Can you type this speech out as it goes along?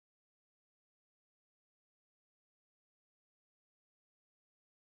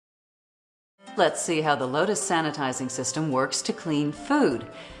Let's see how the Lotus Sanitizing System works to clean food.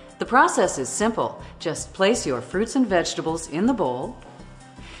 The process is simple. Just place your fruits and vegetables in the bowl.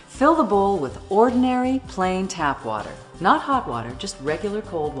 Fill the bowl with ordinary, plain tap water. Not hot water, just regular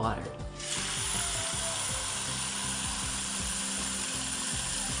cold water.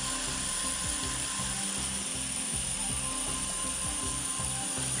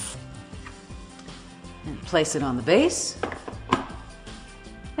 And place it on the base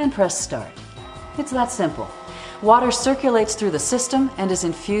and press start. It's that simple. Water circulates through the system and is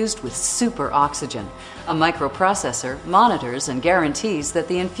infused with super-oxygen. A microprocessor monitors and guarantees that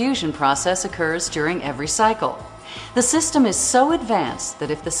the infusion process occurs during every cycle. The system is so advanced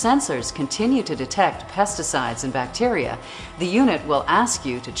that if the sensors continue to detect pesticides and bacteria, the unit will ask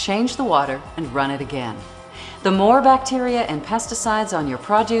you to change the water and run it again. The more bacteria and pesticides on your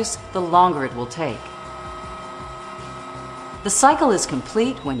produce, the longer it will take. The cycle is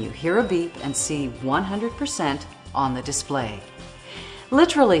complete when you hear a beep and see 100% on the display.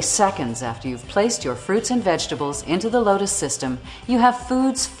 Literally seconds after you've placed your fruits and vegetables into the Lotus system, you have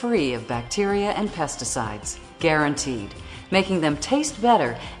foods free of bacteria and pesticides, guaranteed, making them taste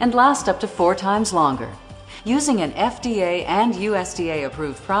better and last up to 4 times longer. Using an FDA and USDA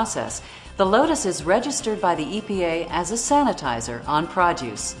approved process, the Lotus is registered by the EPA as a sanitizer on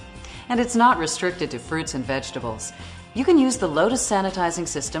produce. And it's not restricted to fruits and vegetables. You can use the Lotus Sanitizing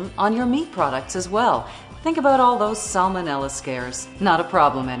System on your meat products as well. Think about all those salmonella scares. Not a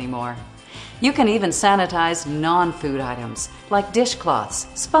problem anymore. You can even sanitize non-food items like dishcloths,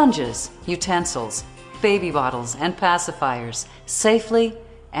 sponges, utensils, baby bottles, and pacifiers safely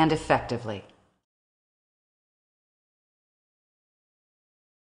and effectively.